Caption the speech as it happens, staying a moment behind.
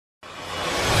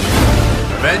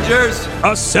Avengers,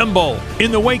 assemble!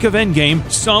 In the wake of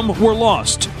Endgame, some were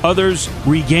lost, others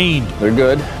regained. They're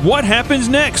good. What happens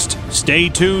next? Stay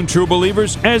tuned, true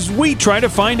believers, as we try to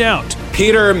find out.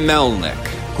 Peter Melnick,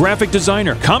 Graphic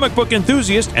designer, comic book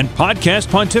enthusiast, and podcast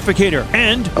pontificator.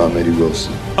 And I'm Eddie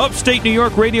Wilson, upstate New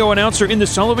York radio announcer in the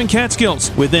Sullivan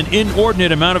Catskills, with an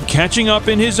inordinate amount of catching up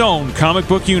in his own comic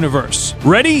book universe.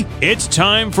 Ready? It's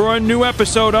time for a new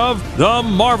episode of The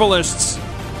Marvelists.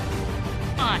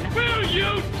 Will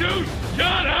you two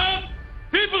shut up?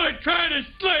 People are trying to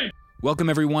sleep. Welcome,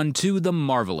 everyone, to The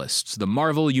Marvelists, the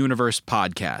Marvel Universe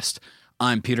podcast.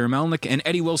 I'm Peter Melnick, and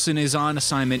Eddie Wilson is on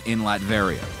assignment in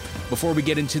Latveria. Before we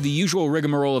get into the usual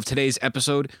rigmarole of today's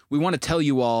episode, we want to tell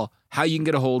you all how you can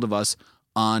get a hold of us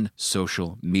on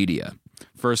social media.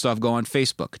 First off, go on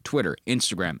Facebook, Twitter,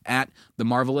 Instagram, at The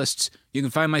Marvelists. You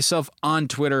can find myself on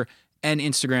Twitter and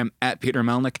Instagram at Peter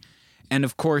Melnick. And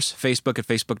of course, Facebook at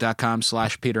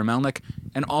facebook.com/Peter Melnick.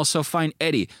 And also find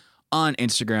Eddie on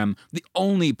Instagram, the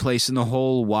only place in the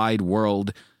whole wide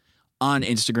world on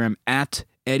Instagram at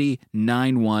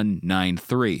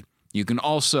Eddie9193. You can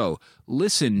also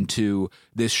listen to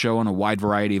this show on a wide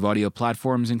variety of audio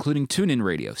platforms, including TuneIn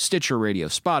Radio, Stitcher Radio,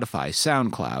 Spotify,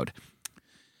 SoundCloud.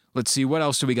 Let's see, what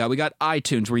else do we got? We got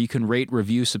iTunes, where you can rate,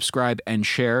 review, subscribe, and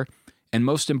share. And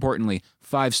most importantly,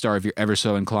 5-star if you're ever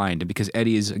so inclined. And because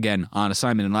Eddie is, again, on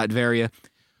assignment in Latveria,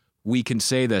 we can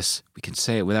say this. We can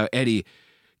say it without Eddie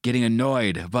getting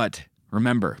annoyed. But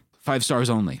remember, 5 stars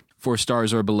only. 4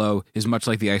 stars or below is much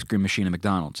like the ice cream machine at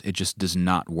McDonald's. It just does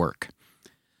not work.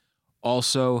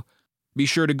 Also, be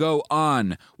sure to go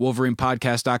on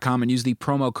WolverinePodcast.com and use the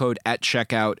promo code at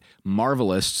checkout,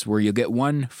 Marvelists, where you'll get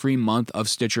 1 free month of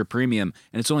Stitcher Premium.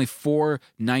 And it's only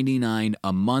 $4.99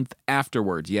 a month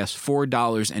afterwards. Yes,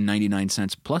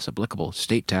 $4.99 plus applicable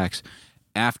state tax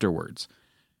afterwards.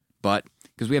 But,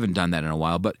 because we haven't done that in a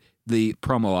while, but the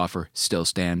promo offer still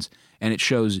stands. And it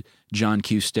shows John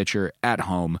Q. Stitcher at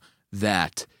home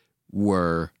that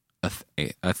we're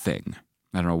a thing.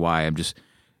 I don't know why, I'm just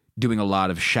doing a lot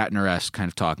of Shatner-esque kind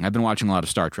of talking. I've been watching a lot of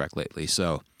Star Trek lately,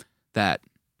 so that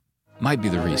might be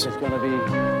the reason. It's going to be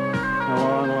a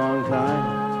long, long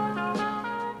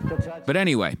time. But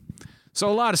anyway, so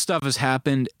a lot of stuff has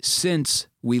happened since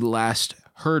we last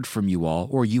heard from you all,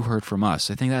 or you heard from us.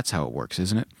 I think that's how it works,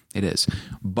 isn't it? It is.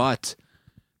 But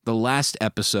the last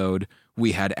episode,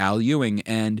 we had Al Ewing,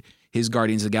 and his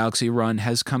Guardians of the Galaxy run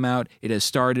has come out. It has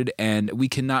started, and we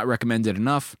cannot recommend it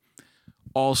enough.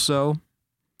 Also,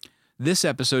 this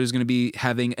episode is going to be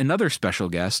having another special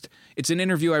guest. It's an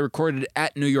interview I recorded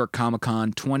at New York Comic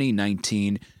Con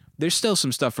 2019. There's still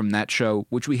some stuff from that show,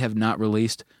 which we have not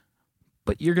released,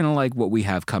 but you're going to like what we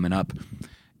have coming up.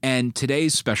 And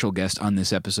today's special guest on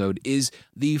this episode is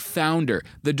the founder,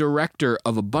 the director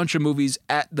of a bunch of movies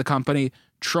at the company,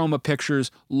 Troma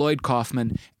Pictures, Lloyd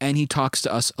Kaufman, and he talks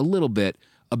to us a little bit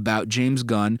about James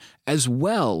Gunn, as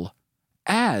well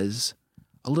as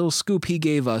a little scoop he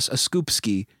gave us, a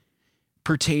scoop-ski,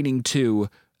 pertaining to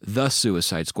The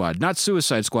Suicide Squad. Not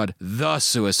Suicide Squad, The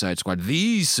Suicide Squad,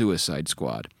 The Suicide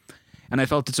Squad. And I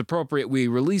felt it's appropriate we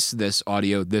release this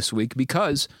audio this week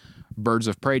because Birds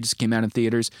of Prey just came out in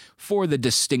theaters for the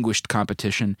distinguished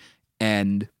competition,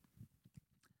 and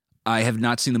I have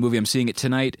not seen the movie. I'm seeing it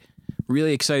tonight.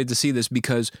 Really excited to see this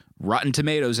because Rotten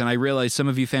Tomatoes, and I realize some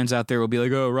of you fans out there will be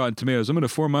like, oh, Rotten Tomatoes, I'm going to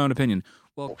form my own opinion.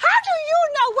 Well, how do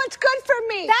you know what's good for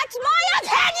me? That's my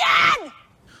opinion!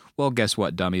 Well, guess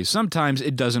what, dummies? Sometimes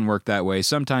it doesn't work that way.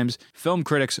 Sometimes film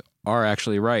critics are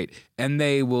actually right, and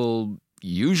they will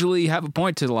usually have a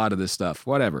point to a lot of this stuff.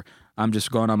 Whatever. I'm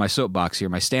just going on my soapbox here,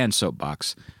 my stand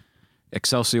soapbox,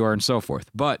 Excelsior and so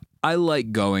forth. But I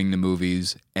like going to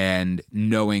movies and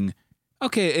knowing,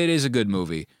 okay, it is a good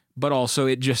movie, but also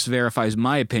it just verifies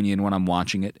my opinion when I'm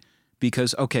watching it.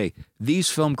 Because, okay,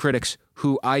 these film critics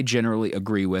who I generally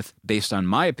agree with, based on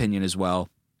my opinion as well,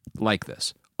 like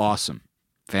this. Awesome.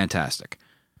 Fantastic.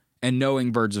 And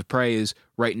knowing Birds of Prey is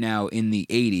right now in the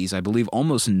 80s, I believe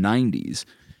almost 90s,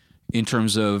 in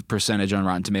terms of percentage on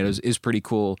Rotten Tomatoes, is pretty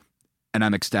cool, and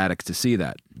I'm ecstatic to see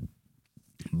that.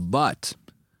 But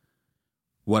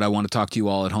what I want to talk to you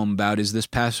all at home about is this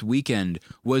past weekend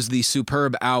was the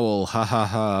Superb Owl,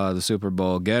 the Super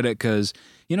Bowl. Get it? Because,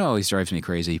 you know, it always drives me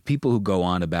crazy. People who go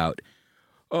on about,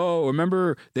 oh,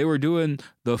 remember they were doing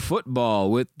the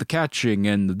football with the catching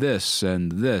and this,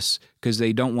 because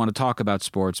they don't want to talk about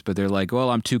sports, but they're like,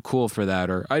 well, I'm too cool for that,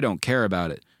 or I don't care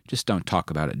about it. Just don't talk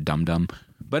about it, dum-dum.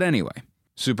 But anyway,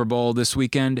 Super Bowl this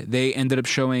weekend, they ended up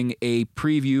showing a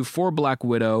preview for Black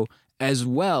Widow, as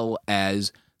well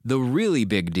as the really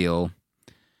big deal,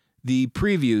 the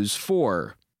previews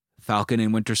for Falcon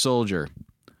and Winter Soldier,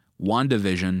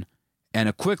 WandaVision, and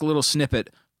a quick little snippet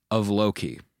of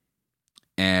Loki.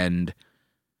 And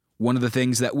one of the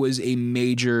things that was a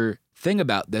major thing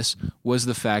about this was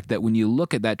the fact that when you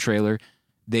look at that trailer,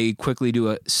 they quickly do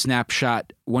a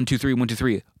snapshot 1, 2, 3, 1, 2,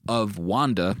 3 of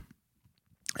Wanda.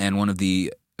 And one of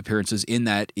the appearances in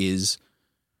that is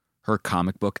her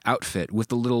comic book outfit with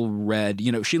the little red,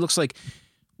 she looks like,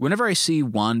 whenever I see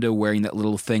Wanda wearing that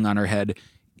little thing on her head,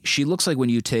 she looks like when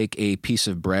you take a piece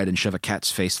of bread and shove a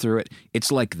cat's face through it.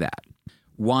 It's like that.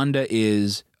 Wanda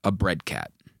is a bread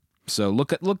cat. So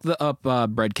look up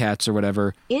bread cats or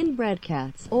whatever. Inbred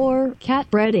cats, or cat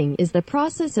breading, is the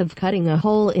process of cutting a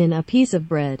hole in a piece of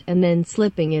bread and then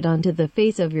slipping it onto the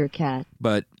face of your cat.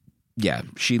 But yeah,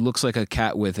 she looks like a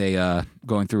cat with a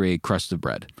going through a crust of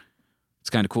bread.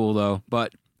 It's kind of cool though,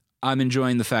 but I'm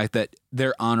enjoying the fact that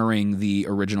they're honoring the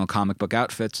original comic book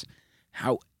outfits.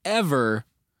 However,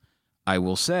 I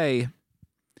will say,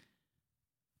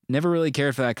 never really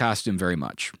cared for that costume very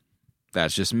much.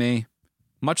 That's just me.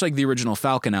 Much like the original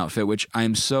Falcon outfit, which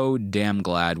I'm so damn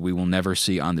glad we will never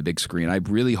see on the big screen. I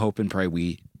really hope and pray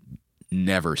we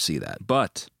never see that.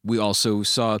 But we also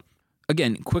saw,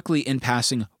 again, quickly in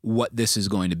passing, what this is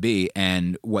going to be.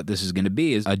 And what this is going to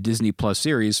be is a Disney Plus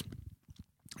series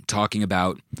talking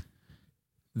about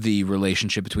the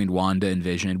relationship between Wanda and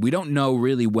Vision. We don't know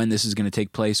really when this is going to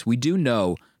take place. We do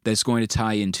know that it's going to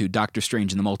tie into Doctor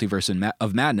Strange in the Multiverse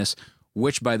of Madness,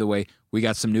 which, by the way, we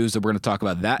got some news that we're going to talk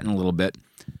about that in a little bit.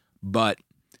 But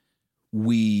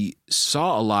we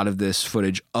saw a lot of this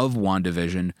footage of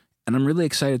WandaVision, and I'm really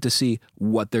excited to see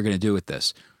what they're going to do with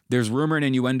this. There's rumor and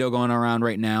innuendo going around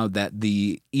right now that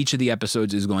each of the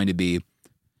episodes is going to be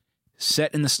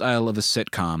set in the style of a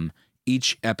sitcom.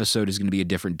 Each episode is going to be a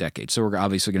different decade. So we're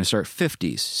obviously going to start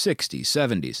 50s, 60s,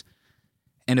 70s.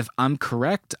 And if I'm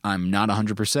correct, I'm not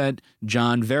 100%.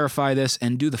 John, verify this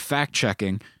and do the fact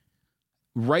checking.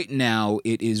 Right now,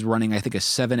 it is running, I think, a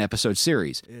 7-episode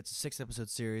series. It's a 6-episode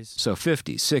series. So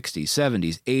 50s, 60s,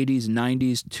 70s, 80s,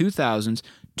 90s, 2000s,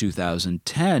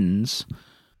 2010s.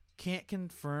 Can't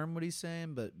confirm what he's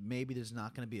saying, but maybe there's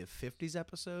not going to be a 50s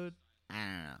episode. I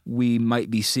don't know. We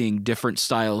might be seeing different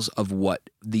styles of what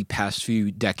the past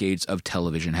few decades of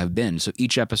television have been. So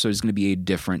each episode is going to be a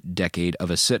different decade of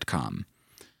a sitcom.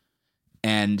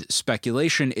 And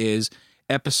speculation is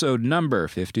episode number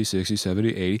 50, 60,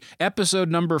 70, 80. Episode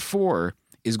number 4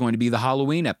 is going to be the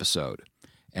Halloween episode.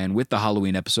 And with the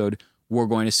Halloween episode, we're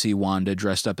going to see Wanda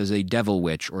dressed up as a devil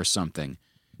witch or something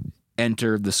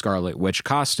enter the Scarlet Witch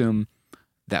costume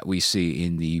that we see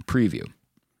in the preview.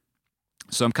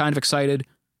 So I'm kind of excited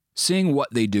seeing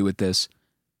what they do with this.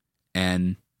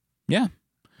 And yeah,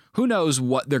 who knows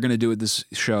what they're going to do with this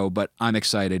show, but I'm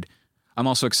excited. I'm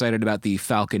also excited about the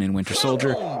Falcon and Winter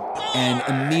Soldier. And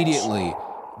immediately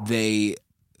they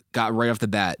got right off the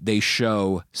bat, they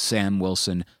show Sam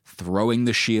Wilson throwing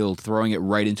the shield, throwing it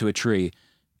right into a tree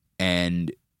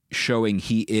and showing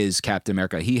he is Captain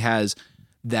America. He has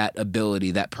that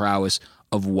ability, that prowess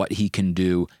of what he can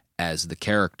do as the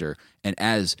character and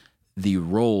as the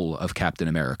role of Captain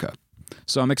America.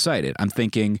 So I'm excited. I'm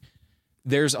thinking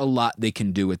there's a lot they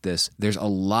can do with this. There's a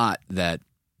lot that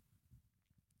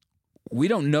we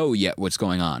don't know yet what's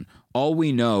going on. All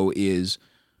we know is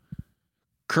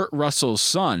Kurt Russell's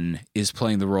son is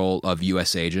playing the role of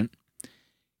U.S. agent.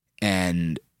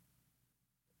 And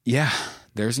yeah,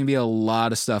 there's going to be a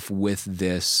lot of stuff with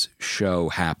this show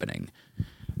happening.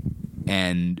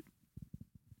 And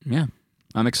yeah,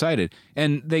 I'm excited.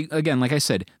 And they, again, like I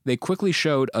said, they quickly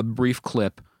showed a brief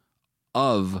clip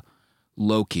of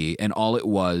Loki, and all it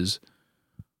was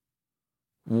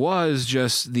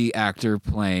just the actor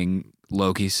playing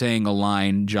Loki saying a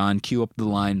line. John, cue up the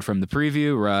line from the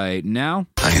preview right now.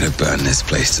 I'm going to burn this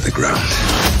place to the ground.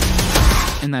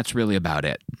 And that's really about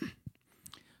it.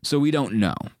 So we don't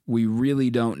know. We really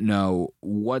don't know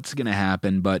what's going to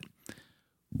happen, but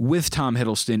with Tom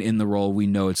Hiddleston in the role, we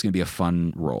know it's going to be a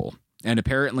fun role. And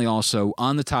apparently also,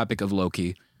 on the topic of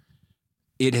Loki,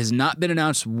 it has not been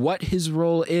announced what his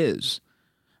role is,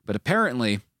 but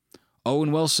apparently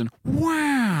Owen Wilson,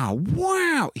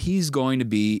 wow, he's going to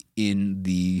be in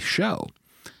the show.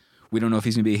 We don't know if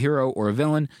he's going to be a hero or a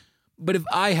villain, but if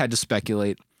I had to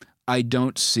speculate, I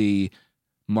don't see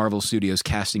Marvel Studios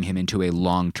casting him into a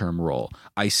long-term role.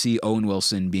 I see Owen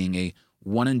Wilson being a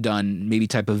one-and-done, maybe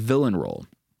type of villain role.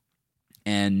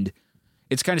 And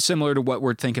it's kind of similar to what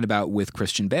we're thinking about with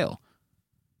Christian Bale.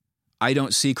 I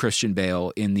don't see Christian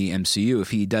Bale in the MCU,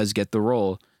 if he does get the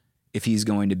role, if he's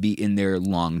going to be in there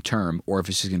long term, or if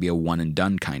it's just going to be a one and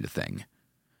done kind of thing.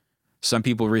 Some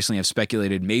people recently have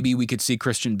speculated maybe we could see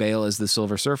Christian Bale as the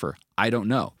Silver Surfer. I don't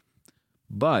know.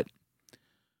 But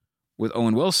with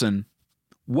Owen Wilson,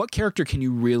 what character can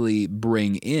you really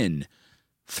bring in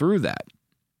through that?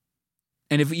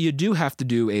 And if you do have to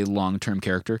do a long-term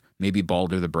character, maybe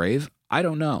Balder the Brave, I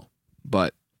don't know.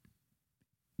 But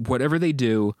whatever they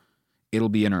do, it'll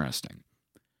be interesting.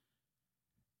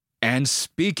 And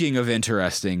speaking of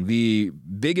interesting, the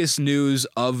biggest news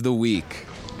of the week.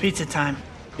 Pizza time.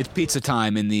 It's pizza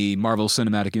time in the Marvel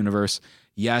Cinematic Universe.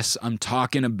 Yes, I'm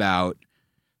talking about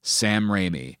Sam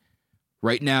Raimi.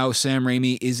 Right now, Sam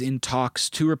Raimi is in talks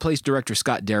to replace director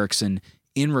Scott Derrickson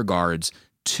in regards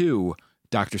to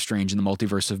Doctor Strange in the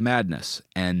Multiverse of Madness.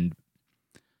 And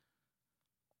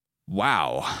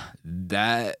wow,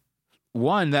 that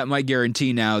might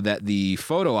guarantee now that the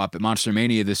photo op at Monster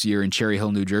Mania this year in Cherry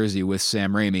Hill, New Jersey with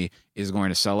Sam Raimi is going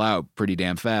to sell out pretty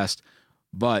damn fast.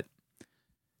 But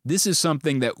this is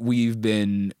something that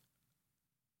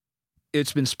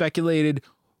it's been speculated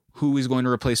who is going to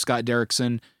replace Scott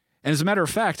Derrickson. And as a matter of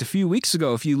fact, a few weeks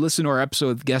ago, if you listen to our episode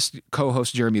with guest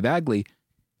co-host Jeremy Bagley,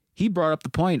 he brought up the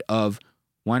point of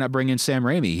why not bring in Sam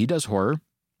Raimi? He does horror,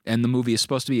 and the movie is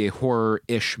supposed to be a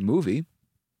horror-ish movie.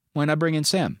 Why not bring in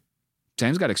Sam?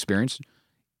 Sam's got experience.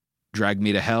 Drag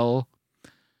Me to Hell,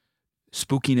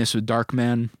 spookiness with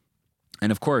Darkman,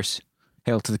 and of course,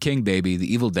 Hail to the King, baby,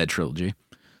 the Evil Dead trilogy.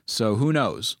 So who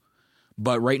knows?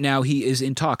 But right now he is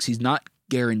in talks. He's not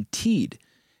guaranteed,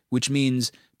 which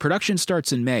means production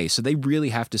starts in May, so they really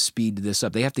have to speed this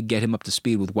up. They have to get him up to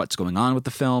speed with what's going on with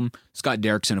the film. Scott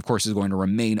Derrickson, of course, is going to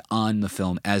remain on the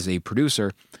film as a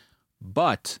producer,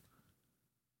 but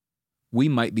we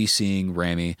might be seeing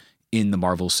Raimi in the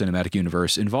Marvel Cinematic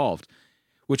Universe involved,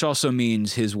 which also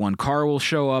means his one car will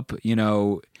show up. You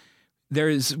know,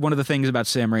 there's one of the things about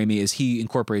Sam Raimi is he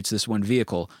incorporates this one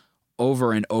vehicle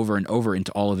over and over and over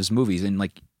into all of his movies, and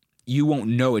like you won't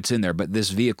know it's in there, but this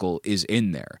vehicle is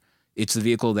in there. It's the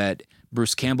vehicle that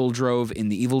Bruce Campbell drove in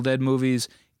the Evil Dead movies.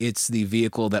 It's the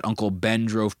vehicle that Uncle Ben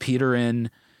drove Peter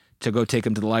in to go take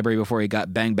him to the library before he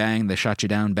got bang, bang, they shot you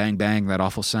down, bang, bang, that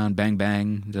awful sound, bang,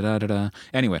 bang, da-da-da-da.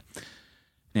 Anyway,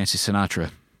 Nancy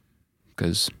Sinatra,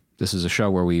 because this is a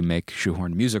show where we make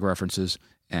shoehorned music references,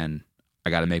 and I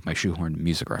got to make my shoehorned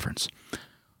music reference.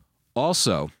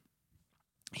 Also,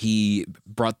 he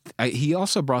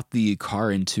also brought the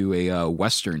car into a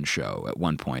Western show at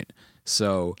one point.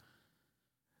 So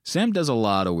Sam does a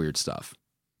lot of weird stuff,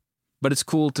 but it's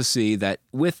cool to see that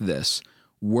with this,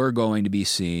 we're going to be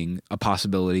seeing a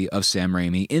possibility of Sam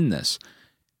Raimi in this.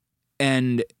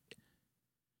 And,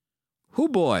 oh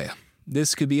boy,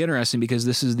 this could be interesting because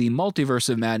this is the Multiverse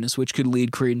of Madness, which could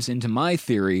lead credence into my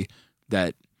theory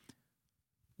that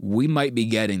we might be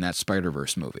getting that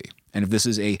Spider-Verse movie. And if this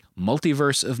is a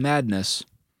Multiverse of Madness,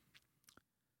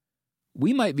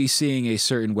 we might be seeing a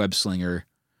certain web-slinger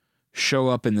show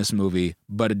up in this movie,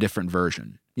 but a different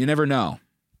version. You never know.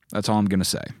 That's all I'm going to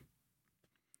say.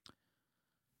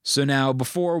 So now,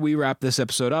 before we wrap this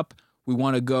episode up, we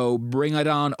want to go bring it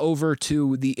on over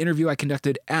to the interview I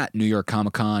conducted at New York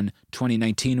Comic Con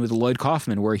 2019 with Lloyd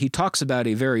Kaufman, where he talks about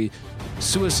a very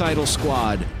Suicidal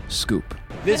Squad scoop.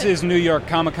 This is New York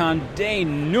Comic Con day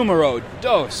numero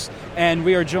dos, and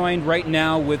we are joined right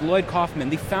now with Lloyd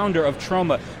Kaufman, the founder of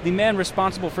Troma, the man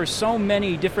responsible for so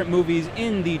many different movies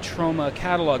in the Troma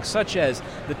catalog, such as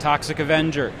The Toxic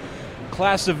Avenger,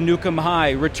 Class of Nukem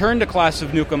High, Return to Class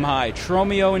of Nukem High,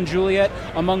 Tromeo and Juliet,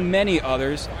 among many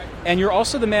others. And you're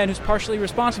also the man who's partially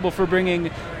responsible for bringing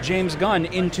James Gunn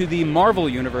into the Marvel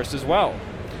universe as well.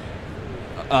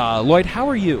 Lloyd, how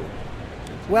are you?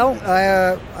 Well,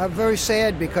 I'm very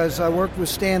sad because I worked with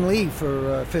Stan Lee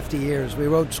for 50 years. We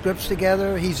wrote scripts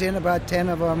together. He's in about 10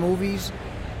 of our movies,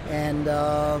 and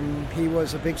he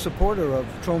was a big supporter of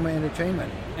Troma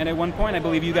Entertainment. And at one point, I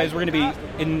believe you guys were going to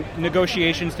be in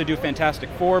negotiations to do Fantastic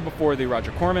Four before the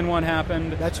Roger Corman one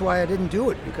happened. That's why I didn't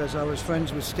do it, because I was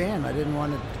friends with Stan. I didn't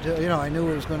want to, I knew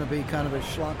it was going to be kind of a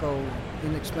schlocko,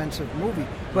 inexpensive movie.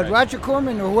 But right. Roger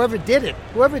Corman, or whoever did it,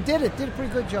 did a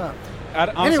pretty good job.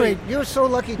 Honestly, anyway, you're so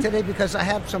lucky today because I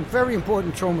have some very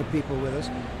important Troma people with us.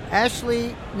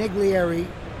 Ashley Niglieri,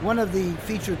 one of the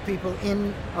featured people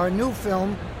in our new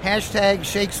film,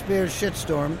 #Shakespeare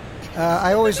Shitstorm.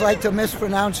 I always like to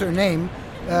mispronounce her name.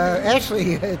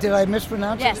 Ashley, did I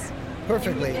mispronounce it? Yes.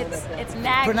 Perfectly. It's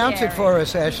Naglieri. Pronounce it for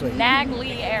us, Ashley.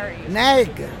 Naglieri.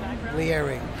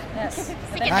 Naglieri. Yes.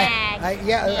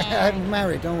 I'm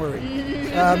married, don't worry.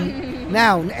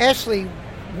 Now, Ashley,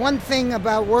 one thing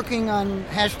about working on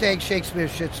 #Shakespeare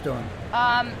Shitstorm.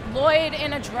 Lloyd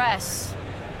in a dress.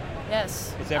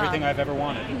 Yes. It's everything I've ever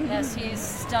wanted. Yes, he's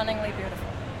stunningly beautiful.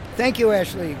 Thank you,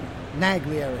 Ashley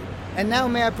Naglieri. And now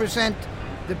may I present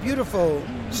the beautiful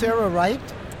Sarah Wright.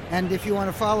 And if you want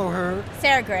to follow her...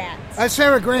 Sarah Grant.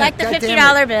 Sarah Grant. Like the God $50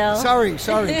 damn it. bill. Sorry,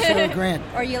 Sarah Grant.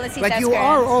 Or Ulysses But S. you Grant.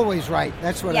 are always right.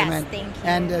 That's what I Yes, meant. thank you.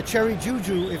 And Cherry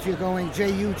Juju, if you're going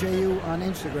J-U-J-U on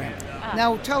Instagram.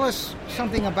 Now, tell us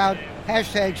something about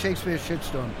hashtag Shakespeare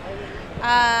Shitstorm.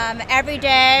 Every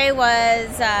day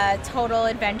was a total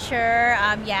adventure.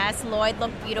 Yes, Lloyd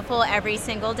looked beautiful every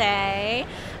single day.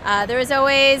 There was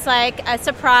always like a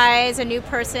surprise, a new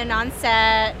person on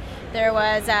set. There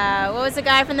was, what was the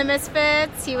guy from the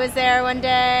Misfits? He was there one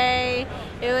day.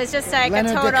 It was just like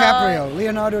Leonardo a total...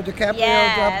 Leonardo DiCaprio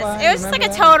yes. dropped by. It was just like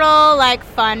a total like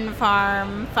funny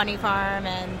farm,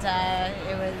 and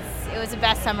it was the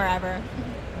best summer ever.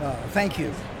 Oh, thank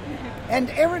you. And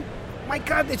Aaron, my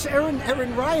God, it's Aaron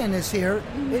Ryan is here.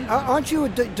 Aren't you a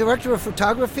director of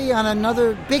photography on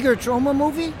another bigger Troma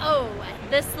movie? Oh,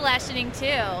 the Slashing 2,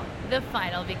 the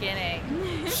final beginning.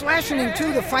 Slashing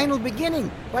 2, the final beginning.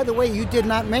 By the way, you did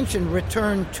not mention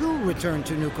Return to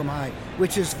Nukem High,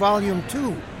 which is Volume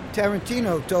 2.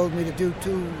 Tarantino told me to do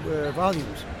 2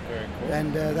 volumes. Very cool.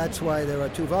 And that's why there are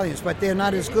 2 volumes. But they're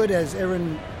not as good as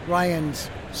Aaron Ryan's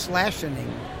Slashing.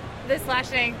 The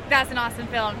Slashing, that's an awesome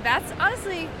film. That's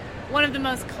honestly one of the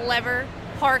most clever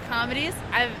horror comedies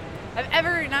I've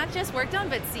ever not just worked on,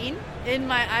 but seen.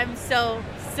 I'm so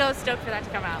stoked for that to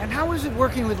come out. And how is it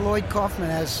working with Lloyd Kaufman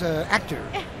as actor?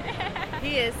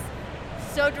 He is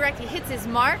so direct. He hits his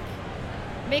mark,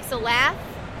 makes a laugh.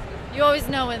 You always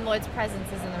know when Lloyd's presence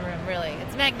is in the room, really.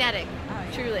 It's magnetic. Oh,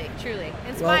 yeah. Truly.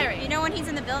 Inspiring. Well, you know when he's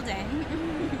in the building.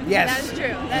 Yes. That is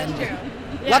true. That's true.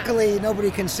 Yeah. Luckily, nobody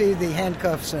can see the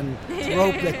handcuffs and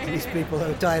rope that these people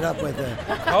are tied up with.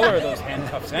 What color are those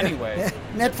handcuffs anyway?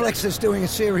 Netflix is doing a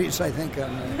series, I think,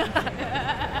 on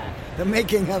the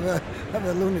making of a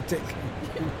lunatic.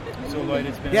 So, Lloyd,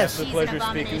 it's been an absolute pleasure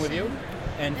speaking with you.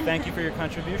 And thank you for your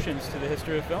contributions to the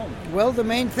history of film. Well, the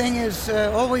main thing is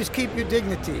always keep your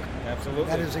dignity. Absolutely.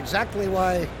 That is exactly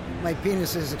why my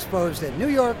penis is exposed at New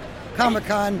York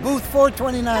Comic-Con, booth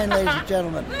 429, ladies and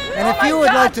gentlemen. And if you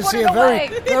would like to see a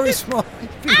very small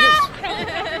penis...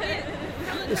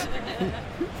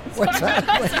 What's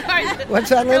that? What's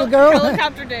that, little girl?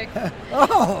 Helicopter dick.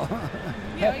 Oh.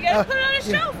 Yeah, we gotta put it on a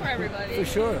show for everybody. For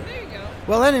sure. There you go.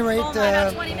 Well, at any rate...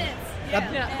 about 20 minutes. A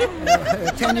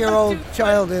 10-year-old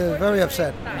child is very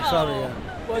upset. I'm sorry.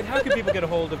 Lloyd, how can people get a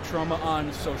hold of Troma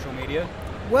on social media?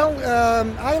 Well,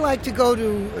 I like to go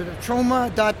to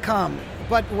Troma.com.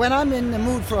 But when I'm in the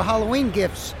mood for Halloween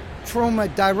gifts,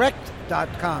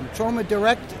 TromaDirect.com.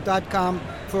 TromaDirect.com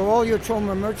for all your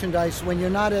Troma merchandise when you're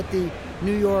not at the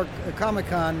New York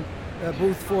Comic-Con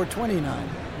booth 429.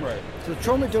 Right. So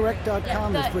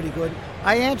TromaDirect.com is pretty good.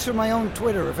 I answer my own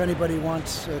Twitter if anybody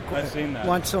wants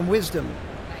some wisdom,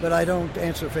 but I don't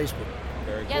answer Facebook.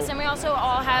 Very yes, cool. and we also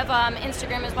all have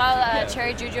Instagram as well.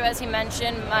 Cherry Juju, as he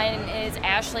mentioned. Mine is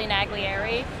Ashley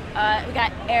Naglieri. We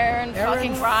got Aaron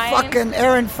fucking Ryan.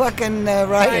 Aaron fucking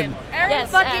Ryan. Aaron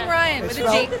fucking Ryan with a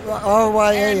G.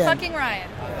 R-Y-A-N. Aaron fucking Ryan.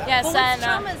 Yes, Well, and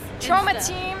Troma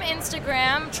Team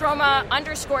Instagram,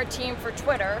 Troma_team for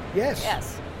Twitter.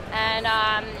 Yes. And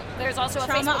there's also a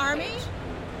Trauma Facebook Army? page.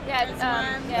 Yeah,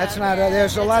 That's not.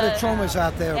 There's a lot of Tromas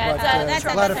out there, but That's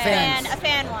a lot of fans. A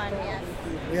fan one, yes.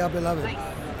 We are beloved.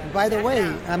 And by the way,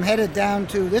 I'm headed down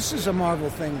to. This is a Marvel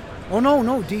thing. Oh no,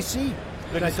 DC.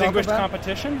 The Did I talk distinguished about?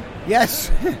 competition? Yes,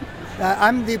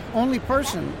 I'm the only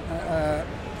person,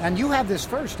 and you have this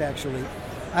first actually.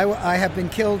 I have been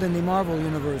killed in the Marvel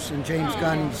universe in James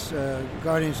Gunn's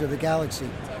Guardians of the Galaxy.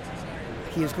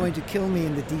 He is going to kill me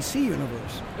in the DC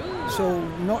universe. So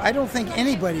no, I don't think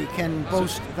anybody can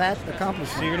boast that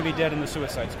accomplishment. So you're going to be dead in the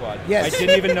Suicide Squad. Yes. I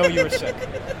didn't even know you were sick.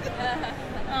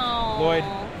 Lloyd,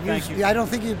 thank you. I don't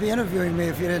think you'd be interviewing me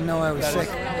if you didn't know I was sick.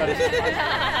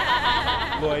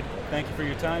 Lloyd, thank you for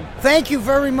your time. Thank you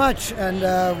very much, and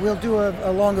we'll do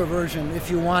a longer version if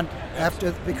you want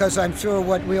after, because I'm sure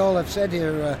what we all have said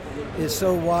here is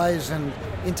so wise and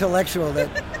intellectual that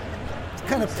it's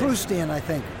kind of Proustian, I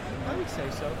think. I would say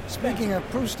so. Speaking of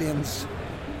Proustians,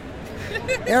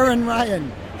 Aaron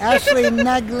Ryan, Ashley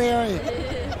Naglieri,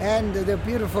 and the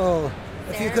beautiful,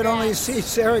 if you could only see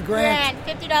Sarah Grant.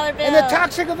 $50 bill. And the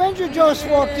Toxic Avenger just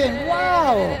walked in.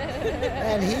 Wow.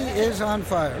 And he is on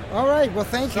fire. All right, well,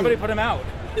 thank you. Somebody put him out.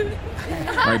 All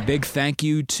right, big thank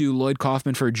you to Lloyd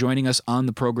Kaufman for joining us on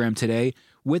the program today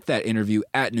with that interview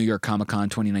at New York Comic Con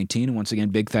 2019. And once again,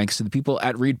 big thanks to the people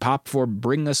at Reed Pop for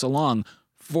bringing us along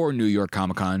for New York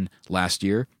Comic Con last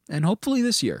year and hopefully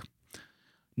this year.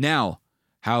 Now,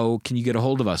 how can you get a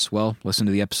hold of us? Well, listen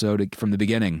to the episode from the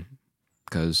beginning,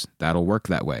 because that'll work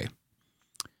that way.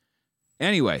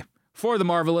 Anyway, for the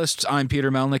Marvelists, I'm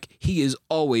Peter Melnick. He is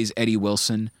always Eddie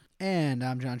Wilson. And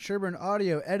I'm John Sherburne,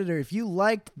 audio editor. If you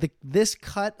liked this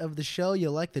cut of the show, you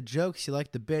like the jokes, you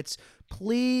like the bits,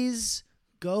 please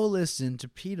go listen to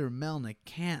Peter Melnick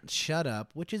Can't Shut Up,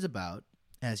 which is about,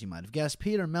 as you might have guessed,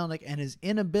 Peter Melnick and his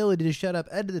inability to shut up,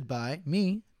 edited by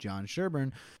me, John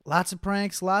Sherburne. Lots of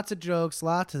pranks, lots of jokes,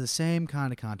 lots of the same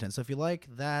kind of content. So if you like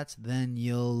that, then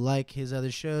you'll like his other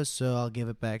shows. So I'll give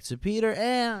it back to Peter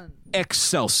and...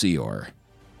 Excelsior.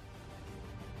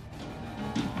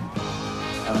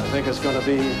 And I think it's going to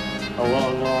be a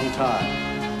long, long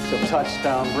time till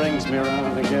touchdown brings me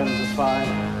around again to find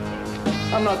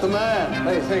I'm not the man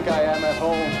they think I am at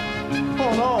home.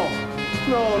 Oh,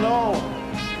 no.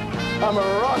 I'm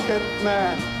a rocket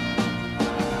man.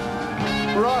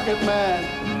 Rocket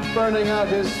man, burning out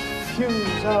his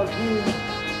fuse out here.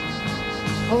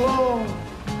 Alone.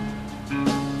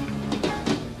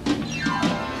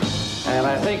 And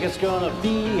I think it's going to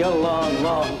be a long,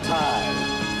 long time.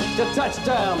 The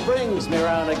touchdown brings me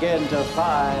around again to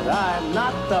find I'm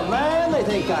not the man they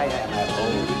think I am at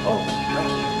home. Oh,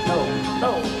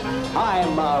 no.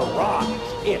 I'm a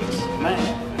rocket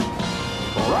man.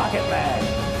 Rocket man.